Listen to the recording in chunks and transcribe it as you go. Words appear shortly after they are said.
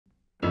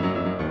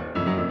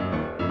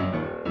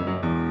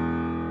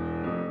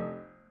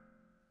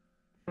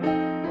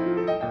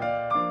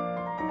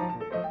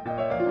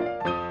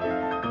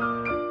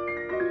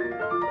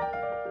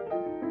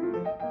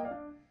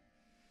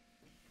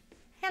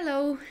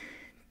Hello!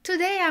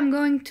 Today I'm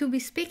going to be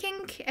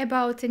speaking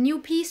about a new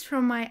piece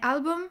from my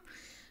album,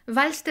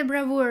 Valse de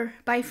bravoure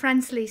by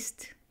Franz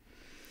Liszt.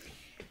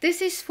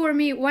 This is for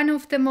me one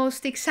of the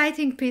most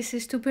exciting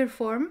pieces to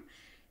perform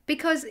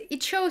because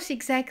it shows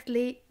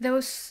exactly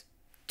those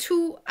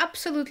two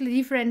absolutely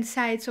different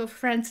sides of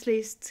Franz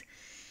Liszt,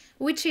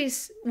 which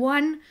is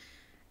one,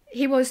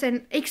 he was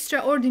an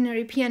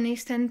extraordinary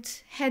pianist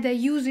and had a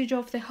usage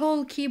of the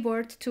whole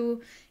keyboard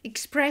to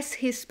express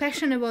his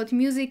passion about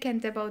music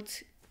and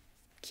about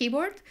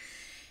keyboard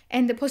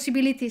and the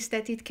possibilities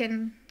that it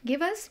can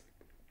give us.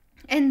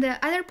 And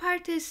the other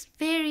part is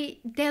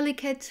very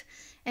delicate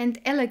and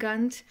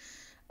elegant,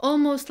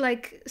 almost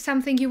like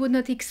something you would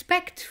not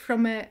expect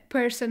from a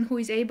person who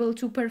is able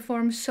to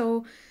perform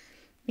so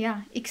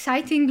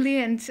excitingly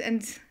and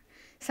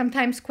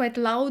sometimes quite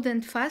loud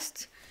and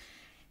fast.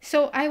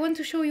 So I want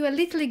to show you a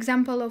little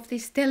example of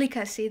this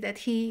delicacy that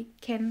he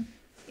can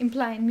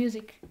imply in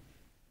music.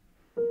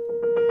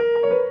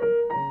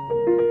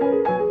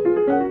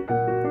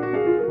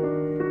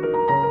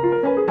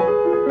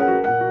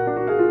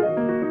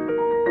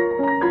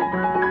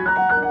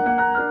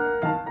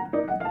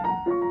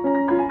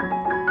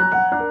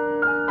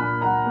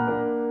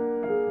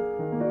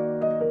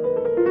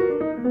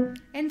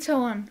 And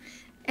so on.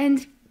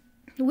 And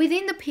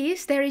within the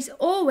piece there is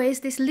always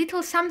this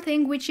little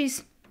something which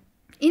is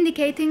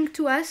indicating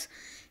to us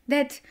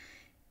that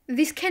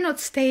this cannot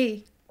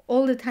stay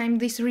all the time,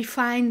 this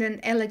refined and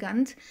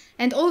elegant.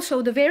 And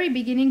also the very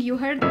beginning you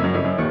heard,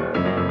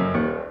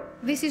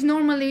 this is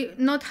normally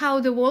not how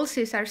the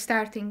waltzes are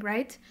starting,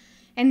 right?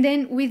 And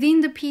then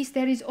within the piece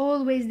there is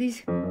always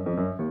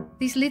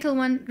this little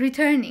one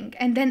returning.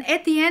 And then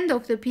at the end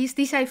of the piece,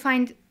 this I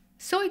find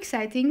so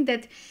exciting,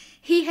 that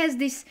he has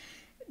this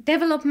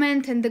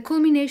development and the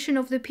culmination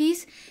of the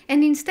piece,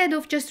 and instead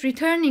of just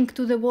returning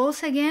to the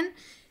waltz again,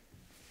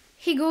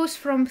 he goes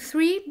from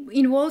 3,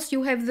 in waltz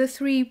you have the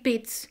 3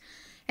 beats,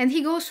 and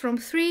he goes from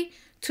 3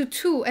 to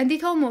 2, and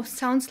it almost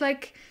sounds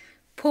like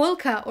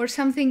polka or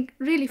something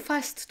really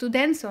fast to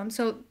dance on,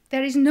 so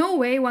there is no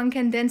way one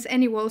can dance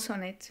any waltz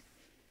on it.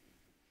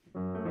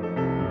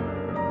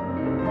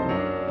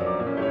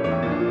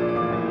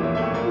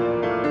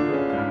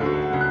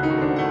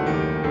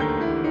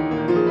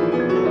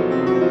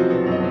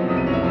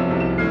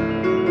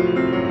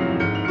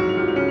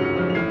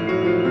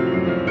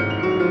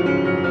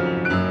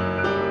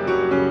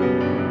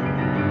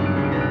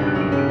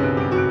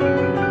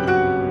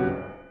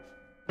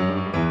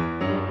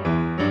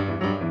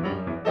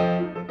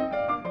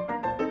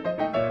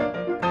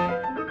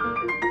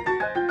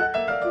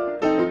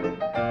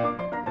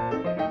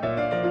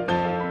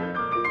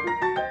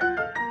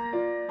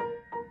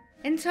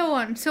 And so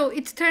on. So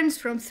it turns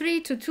from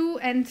 3 to 2,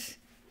 and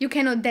you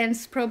cannot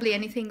dance probably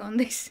anything on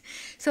this.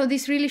 So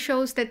this really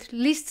shows that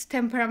Liszt's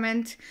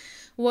temperament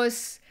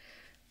was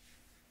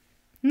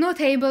not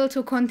able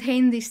to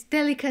contain this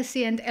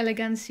delicacy and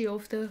elegancy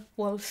of the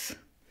waltz.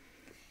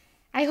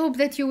 I hope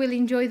that you will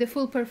enjoy the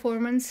full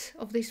performance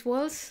of this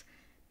waltz.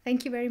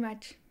 Thank you very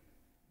much.